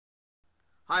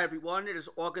Hi everyone, it is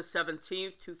August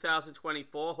 17th,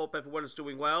 2024. Hope everyone is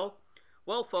doing well.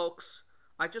 Well folks,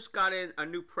 I just got in a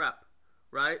new prep,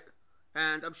 right?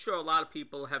 And I'm sure a lot of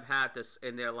people have had this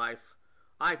in their life.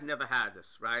 I've never had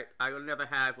this, right? I never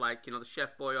had the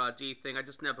Chef Boyardee thing. I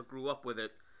just never grew up with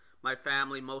it. My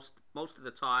family, most of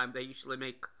the time, they usually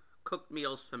make cooked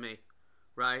meals for me,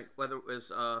 right? Whether it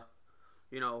was,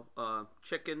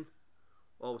 chicken,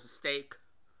 or it was a steak,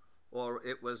 or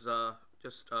it was a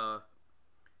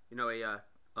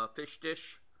fish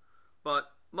dish. But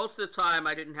most of the time,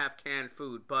 I didn't have canned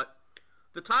food. But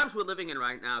the times we're living in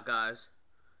right now, guys,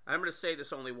 I'm going to say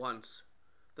this only once.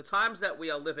 The times that we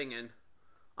are living in,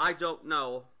 I don't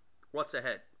know what's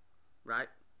ahead, right?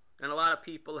 And a lot of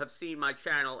people have seen my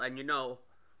channel, and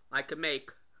I can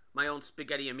make my own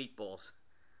spaghetti and meatballs,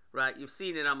 right? You've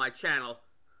seen it on my channel.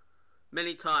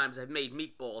 Many times I've made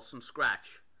meatballs from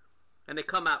scratch. And they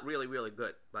come out really, really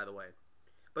good, by the way.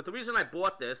 But the reason I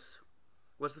bought this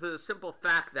was for the simple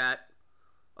fact that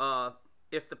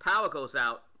if the power goes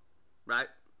out, right,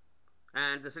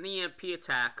 and there's an EMP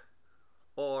attack,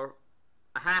 or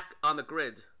a hack on the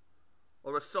grid,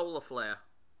 or a solar flare,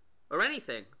 or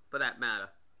anything for that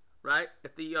matter, right?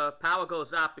 If the power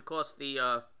goes out because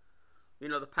the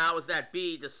powers that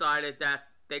be decided that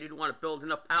they didn't want to build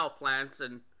enough power plants,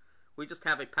 and we just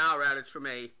have a power outage from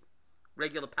a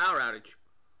regular power outage,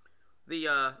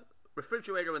 the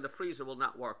refrigerator and the freezer will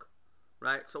not work,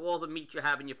 right? So all the meat you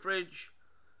have in your fridge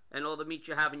and all the meat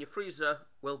you have in your freezer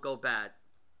will go bad.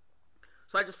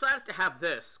 So I decided to have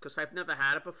this because I've never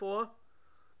had it before,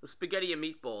 the spaghetti and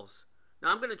meatballs.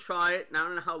 Now I'm going to try it. Now I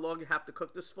don't know how long you have to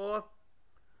cook this for.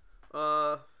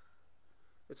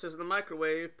 It says in the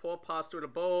microwave, pour pasta in a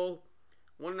bowl,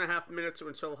 1.5 minutes or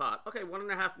until hot. Okay,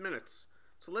 1.5 minutes.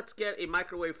 So let's get a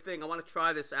microwave thing. I want to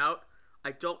try this out.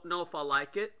 I don't know if I'll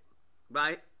like it,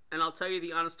 right? And I'll tell you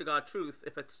the honest to God truth,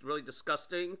 if it's really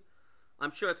disgusting,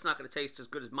 I'm sure it's not going to taste as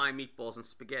good as my meatballs and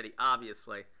spaghetti,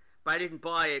 obviously. But I didn't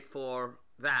buy it for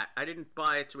that. I didn't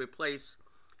buy it to replace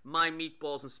my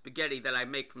meatballs and spaghetti that I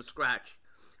make from scratch.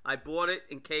 I bought it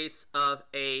in case of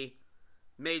a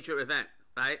major event,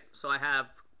 right? So I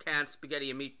have canned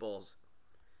spaghetti and meatballs.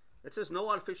 It says no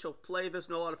artificial flavors,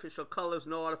 no artificial colors,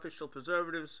 no artificial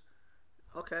preservatives.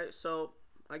 Okay, so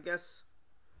I guess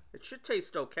it should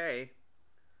taste okay.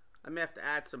 I may have to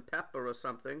add some pepper or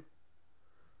something.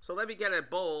 So let me get a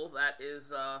bowl that is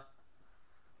microwavable.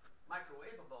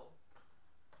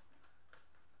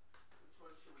 Which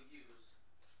one should we use?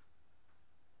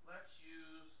 Let's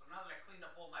use, now that I cleaned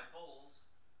up all my bowls,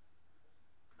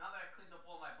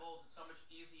 it's so much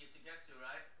easier to get to,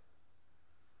 right?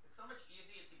 It's so much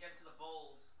easier to get to the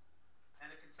bowls and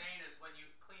the containers when you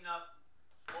clean up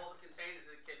all the containers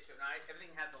in the kitchen, right?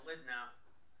 Everything has a lid now.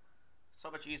 So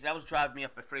much easier. That was driving me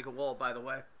up a freaking wall, by the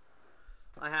way.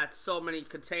 I had so many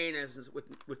containers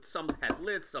with some had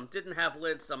lids, some didn't have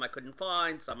lids, some I couldn't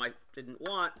find, some I didn't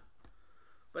want.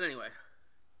 But anyway,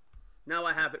 now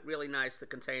I have it really nice, the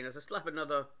containers. I still have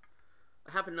another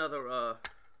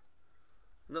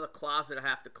closet I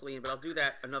have to clean, but I'll do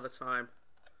that another time.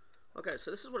 Okay,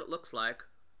 so this is what it looks like,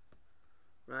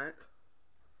 right?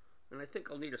 And I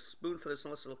think I'll need a spoon for this,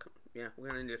 unless it'll come. Yeah, we're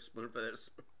gonna need a spoon for this.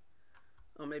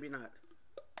 Oh, maybe not.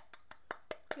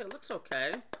 Okay, it looks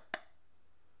okay.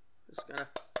 Just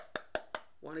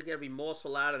want to get every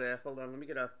morsel out of there. Hold on, let me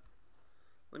get a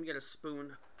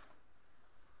spoon.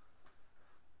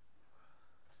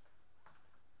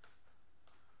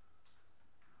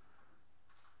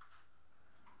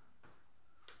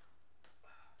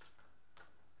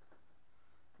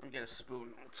 Let me get a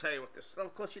spoon. I'll tell you what this.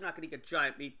 Of course, you're not going to get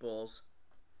giant meatballs.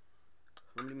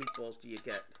 How many meatballs do you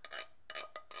get?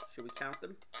 Should we count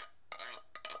them?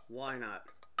 Why not?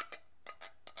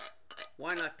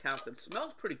 Why not count them? It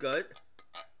smells pretty good.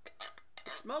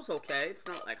 It smells okay. It's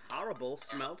not like horrible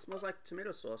smell. It smells like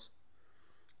tomato sauce.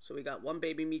 So we got one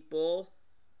baby meatball,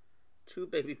 two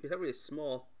baby, they're really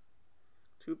small.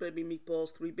 Two baby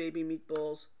meatballs, three baby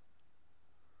meatballs,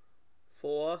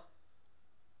 four.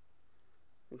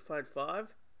 We find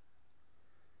five.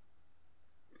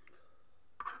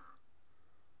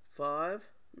 Five.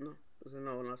 No, there's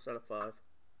no, not set of five.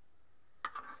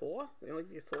 Four? They only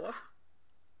give you four?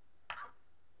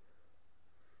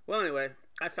 Well, anyway,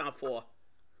 I found four.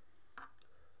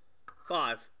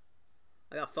 Five.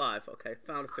 I got five. Okay,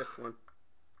 found a fifth one.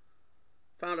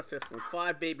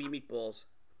 Five baby meatballs.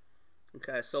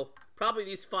 Okay, so probably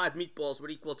these 5 meatballs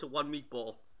would equal to 1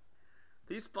 meatball.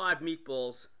 These five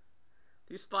meatballs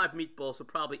will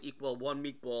probably equal 1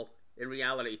 meatball in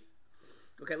reality.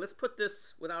 Okay, let's put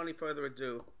this without any further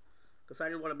ado, because I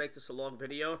didn't want to make this a long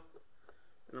video.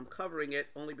 And I'm covering it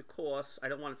only because I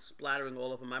don't want it splattering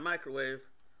all over my microwave,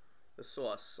 the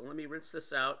sauce. So let me rinse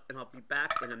this out, and I'll be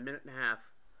back in a minute and a half.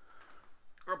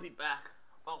 I'll be back.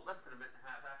 Well, less than a minute and a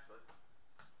half, actually.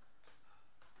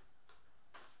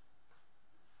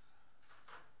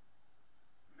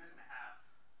 A minute and a half.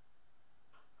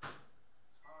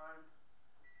 Time.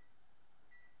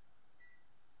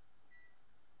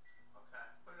 Okay,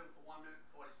 put it in for 1 minute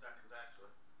and 40 seconds,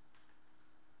 actually.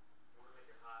 I want to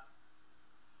make it hot.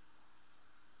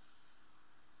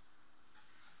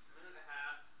 Minute and a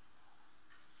half.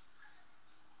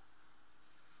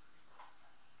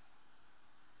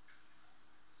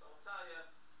 So I'll tell you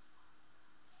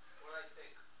what I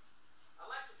think. I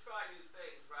like to try new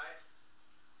things, right?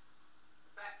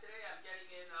 In fact, today I'm getting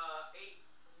in 8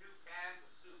 new cans of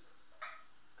soup.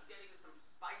 I'm getting in some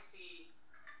spicy,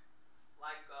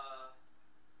 like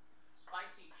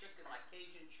spicy chicken, like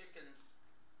Cajun chicken,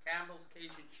 Campbell's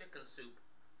Cajun chicken soup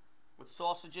with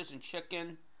sausages and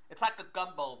chicken. It's like a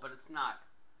gumbo, but it's not.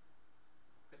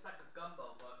 It's like a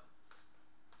gumbo, but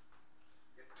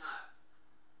it's not.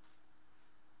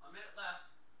 A minute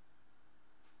left.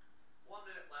 1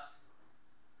 minute left.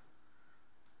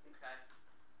 Okay.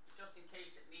 Just in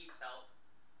case it needs help.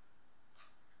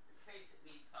 In case it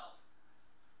needs help.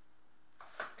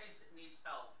 In case it needs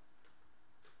help.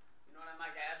 You know what I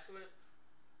might add to it?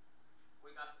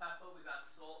 We got pepper, we got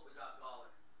salt, we got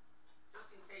garlic.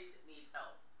 Just in case it needs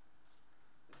help.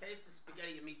 In case the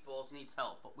spaghetti and meatballs needs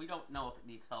help, but we don't know if it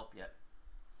needs help yet.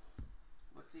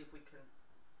 Let's see if we can.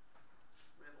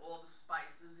 We have all the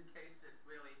spices in case it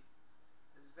really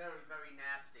is very, very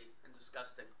nasty and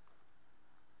disgusting.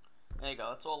 There you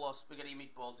go. That's all our spaghetti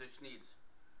meatball dish needs.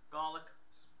 Garlic,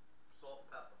 salt,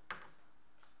 and pepper.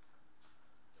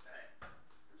 Okay.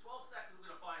 In 12 seconds, we're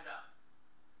going to find out.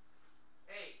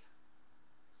 8,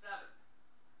 7,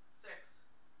 6,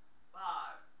 5,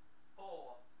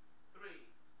 4,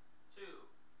 3, 2,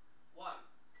 1.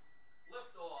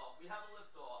 Lift off. We have a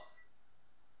lift off.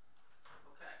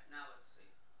 Okay, now let's see.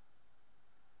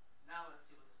 Now let's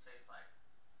see what this tastes like.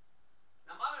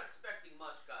 Now, I'm not expecting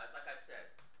much, guys, like I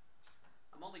said.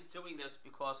 I'm only doing this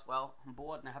because, well, I'm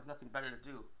bored and I have nothing better to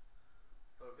do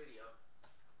for a video.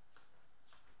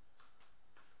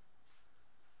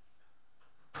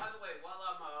 By the way, while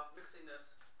I'm mixing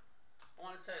this, I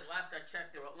want to tell you, last I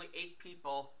checked, there were only 8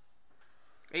 people.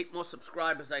 8 more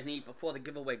subscribers I need before the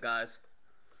giveaway, guys.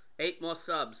 8 more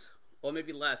subs, or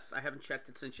maybe less. I haven't checked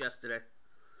it since yesterday.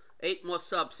 8 more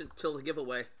subs until the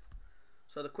giveaway.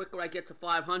 So the quicker I get to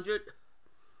 500,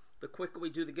 the quicker we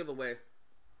do the giveaway.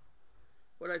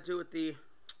 What did I do with the...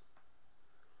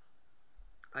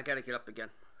 I gotta get up again.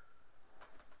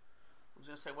 I was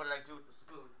gonna say, what did I do with the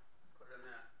spoon? Put it in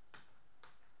there.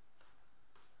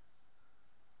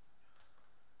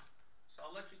 So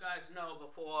I'll let you guys know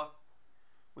before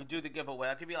we do the giveaway.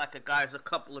 I'll give you like a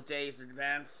couple of days in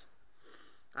advance.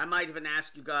 I might even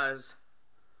ask you guys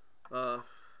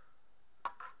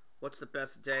what's the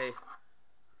best day.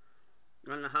 I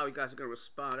don't know how you guys are gonna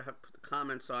respond. I have to put the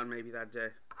comments on maybe that day.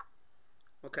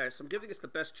 Okay, so I'm giving this the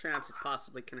best chance it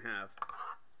possibly can have.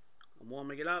 I'm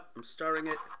warming it up. I'm stirring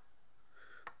it.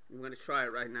 I'm going to try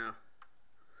it right now.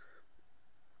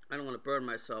 I don't want to burn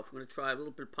myself. I'm going to try a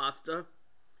little bit of pasta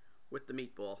with the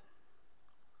meatball.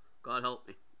 God help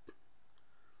me.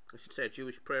 I should say a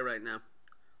Jewish prayer right now.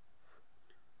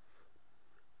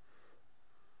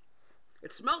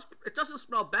 It doesn't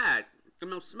smell bad. I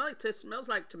mean, it smells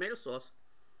like tomato sauce.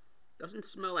 Doesn't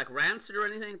smell like rancid or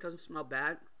anything. It doesn't smell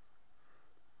bad.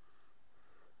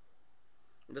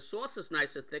 The sauce is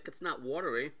nice and thick. It's not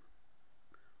watery.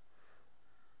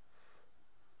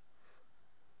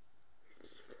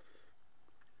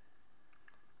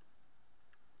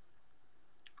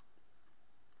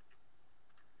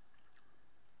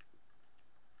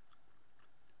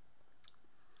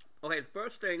 Okay, the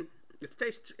first thing, it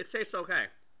tastes okay.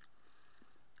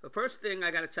 The first thing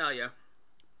I gotta tell you,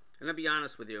 and I'll be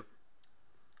honest with you,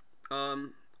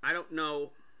 I don't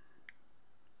know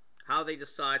how they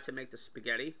decide to make the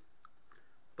spaghetti,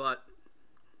 but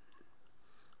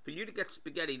for you to get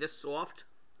spaghetti this soft,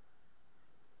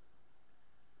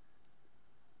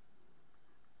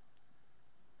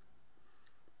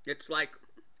 it's like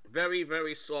very,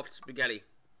 very soft spaghetti,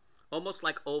 almost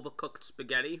like overcooked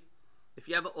spaghetti. If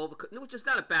you ever overcook, which is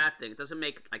not a bad thing, it doesn't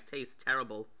make it like taste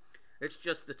terrible. It's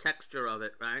just the texture of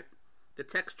it, right? The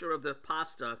texture of the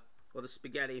pasta or the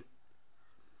spaghetti,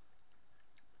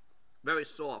 very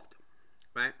soft,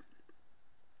 right?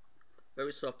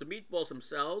 Very soft. The meatballs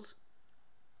themselves,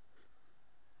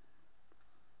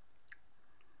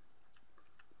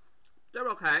 they're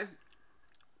okay.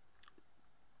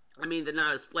 I mean, they're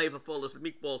not as flavorful as the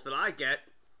meatballs that I get.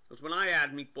 Because when I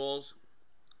add meatballs,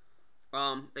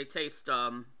 they taste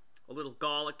a little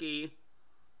garlicky.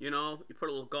 You know, you put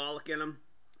a little garlic in them.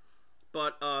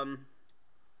 But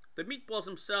the meatballs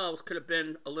themselves could have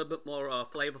been a little bit more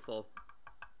flavorful.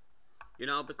 You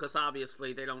know, because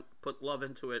obviously they don't put love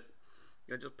into it.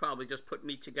 They just probably just put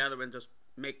meat together and just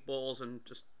make balls and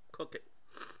just cook it.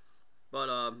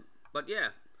 But yeah.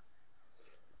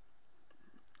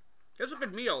 It's a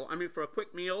good meal. I mean, for a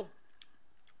quick meal,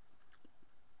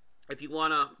 if you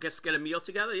want to just get a meal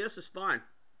together, yes, it's fine.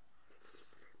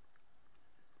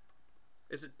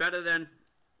 Is it better than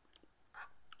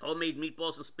homemade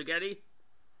meatballs and spaghetti?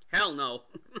 Hell no.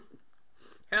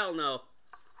 Hell no.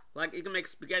 Like, you can make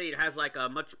spaghetti that has, like, a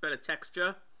much better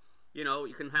texture. You know,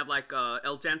 you can have, like,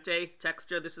 al dente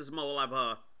texture. This is more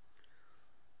of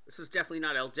this is definitely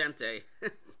not al dente.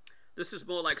 This is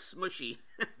more like smushy.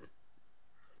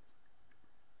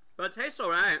 But it tastes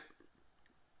alright.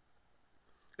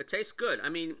 It tastes good. I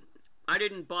mean, I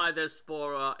didn't buy this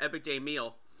for everyday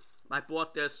meal. I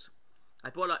bought this. I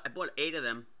bought 8 of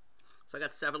them, so I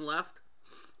got 7 left.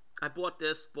 I bought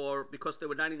this because they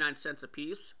were 99 cents a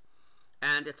piece,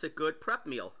 and it's a good prep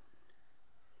meal.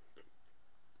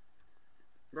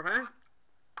 Okay.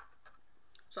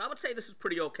 So I would say this is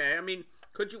pretty okay. I mean,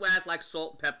 could you add like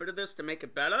salt and pepper to this to make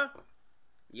it better?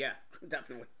 Yeah,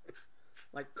 definitely.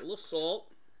 Like a little salt.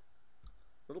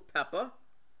 Little pepper,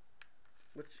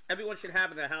 which everyone should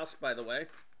have in their house, by the way.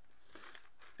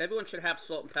 Everyone should have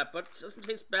salt and pepper. It doesn't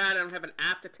taste bad. I don't have an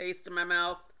aftertaste in my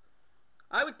mouth.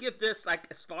 I would give this, like,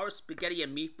 as far as spaghetti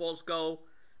and meatballs go,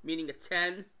 meaning a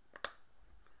 10.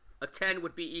 A 10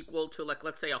 would be equal to, like,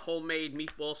 let's say a homemade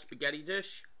meatball spaghetti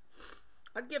dish.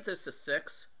 I'd give this a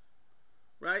 6.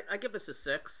 Right? I'd give this a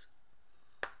 6.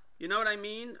 You know what I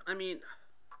mean? I mean,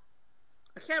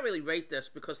 I can't really rate this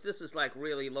because this is like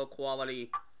really low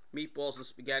quality meatballs and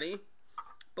spaghetti.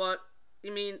 But, I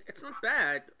mean, it's not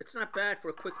bad. It's not bad for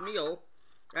a quick meal.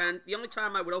 And the only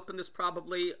time I would open this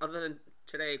probably, other than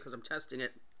today because I'm testing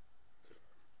it,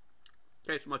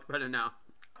 tastes much better now.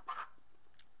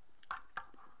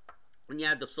 When you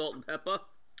add the salt and pepper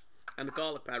and the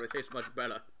garlic powder, it tastes much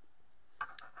better.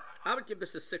 I would give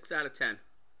this a 6 out of 10.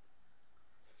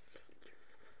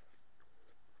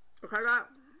 Okay, that.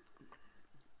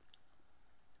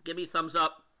 Give me a thumbs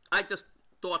up. I just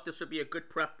thought this would be a good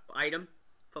prep item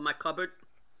for my cupboard.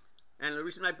 And the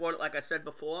reason I bought it, like I said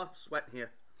before, sweating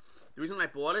here. The reason I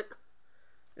bought it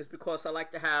is because I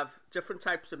like to have different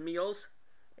types of meals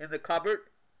in the cupboard.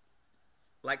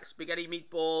 Like spaghetti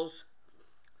meatballs,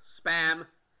 spam,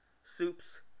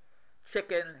 soups,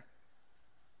 chicken,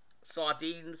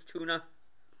 sardines, tuna.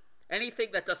 Anything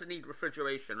that doesn't need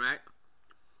refrigeration, right?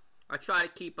 I try to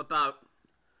keep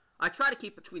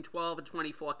between 12 and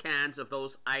 24 cans of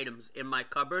those items in my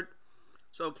cupboard.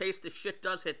 So in case the shit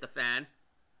does hit the fan,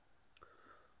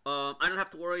 I don't have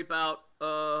to worry about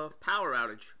power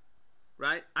outage,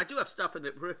 right? I do have stuff in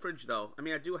the fridge, though. I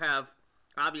mean, I do have,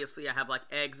 obviously, I have, like,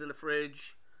 eggs in the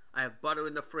fridge. I have butter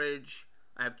in the fridge.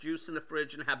 I have juice in the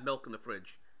fridge, and I have milk in the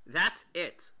fridge. That's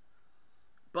it.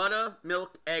 Butter,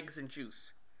 milk, eggs, and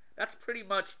juice. That's pretty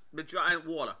much the giant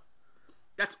water.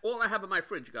 That's all I have in my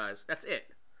fridge, guys. That's it.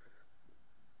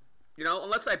 You know,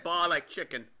 unless I buy, like,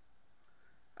 chicken.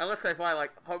 Unless I buy,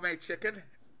 like, homemade chicken.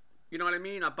 You know what I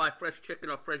mean? I buy fresh chicken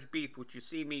or fresh beef, which you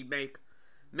see me make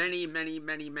many, many,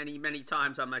 many, many, many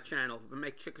times on my channel. If I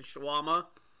make chicken shawarma,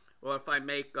 or if I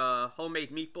make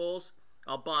homemade meatballs,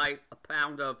 I'll buy a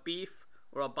pound of beef,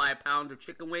 or I'll buy a pound of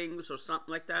chicken wings, or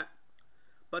something like that.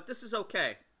 But this is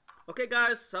okay. Okay,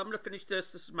 guys, so I'm going to finish this.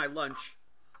 This is my lunch.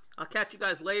 I'll catch you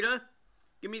guys later.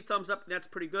 Give me a thumbs up. That's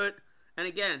pretty good. And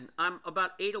again, I'm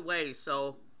about 8 away,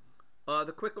 so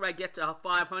the quicker I get to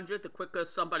 500, the quicker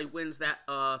somebody wins that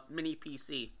mini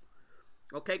PC.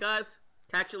 Okay, guys?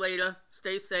 Catch you later.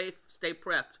 Stay safe. Stay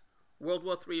prepped. World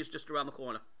War III is just around the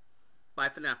corner. Bye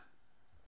for now.